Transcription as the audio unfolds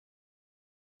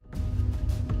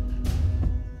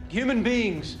Human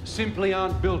beings simply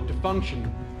aren't built to function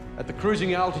at the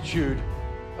cruising altitude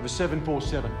of a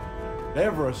 747.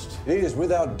 Everest is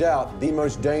without doubt the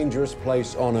most dangerous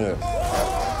place on Earth.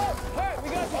 Oh! Hey, we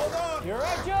got you. Hold on. You're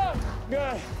right, Joe.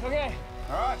 Good. Okay.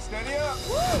 All right, steady up.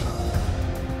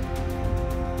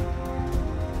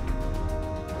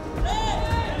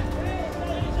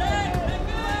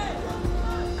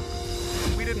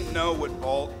 We didn't know what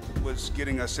Walt was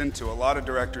getting us into. A lot of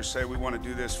directors say we want to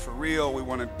do this for real, we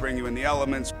want to bring you in the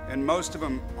elements, and most of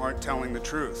them aren't telling the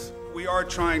truth. We are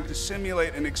trying to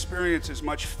simulate and experience as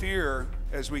much fear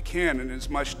as we can and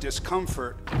as much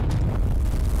discomfort.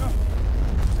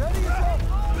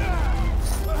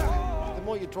 The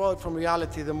more you draw it from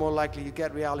reality, the more likely you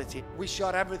get reality. We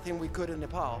shot everything we could in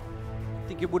Nepal. I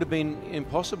think it would have been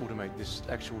impossible to make this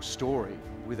actual story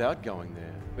without going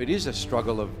there. It is a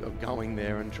struggle of going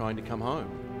there and trying to come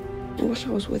home. I wish I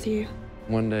was with you.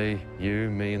 One day, you,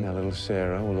 me, and our little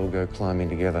Sarah will all go climbing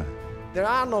together. There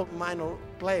are no minor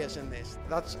players in this.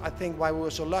 That's, I think, why we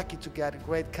were so lucky to get a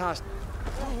great cast.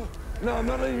 No, I'm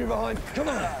not leaving you behind. Come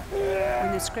on.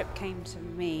 When the script came to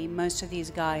me, most of these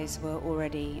guys were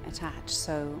already attached,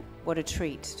 so what a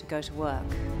treat to go to work.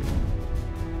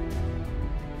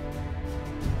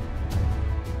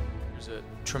 There's a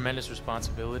tremendous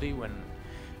responsibility when,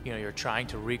 you know, you're trying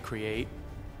to recreate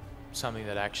something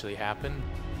that actually happened.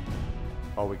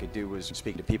 All we could do was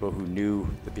speak to people who knew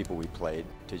the people we played,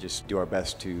 to just do our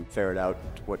best to ferret out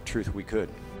what truth we could.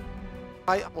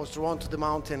 I was drawn to the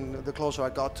mountain the closer I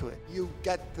got to it. You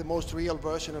get the most real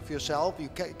version of yourself, you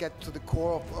get to the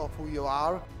core of who you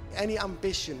are. Any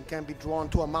ambition can be drawn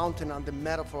to a mountain and the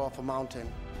metaphor of a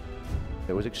mountain.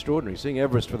 It was extraordinary. Seeing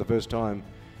Everest for the first time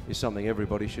is something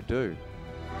everybody should do.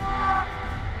 I'm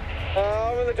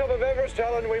on the top of Everest,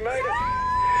 Helen. We made it.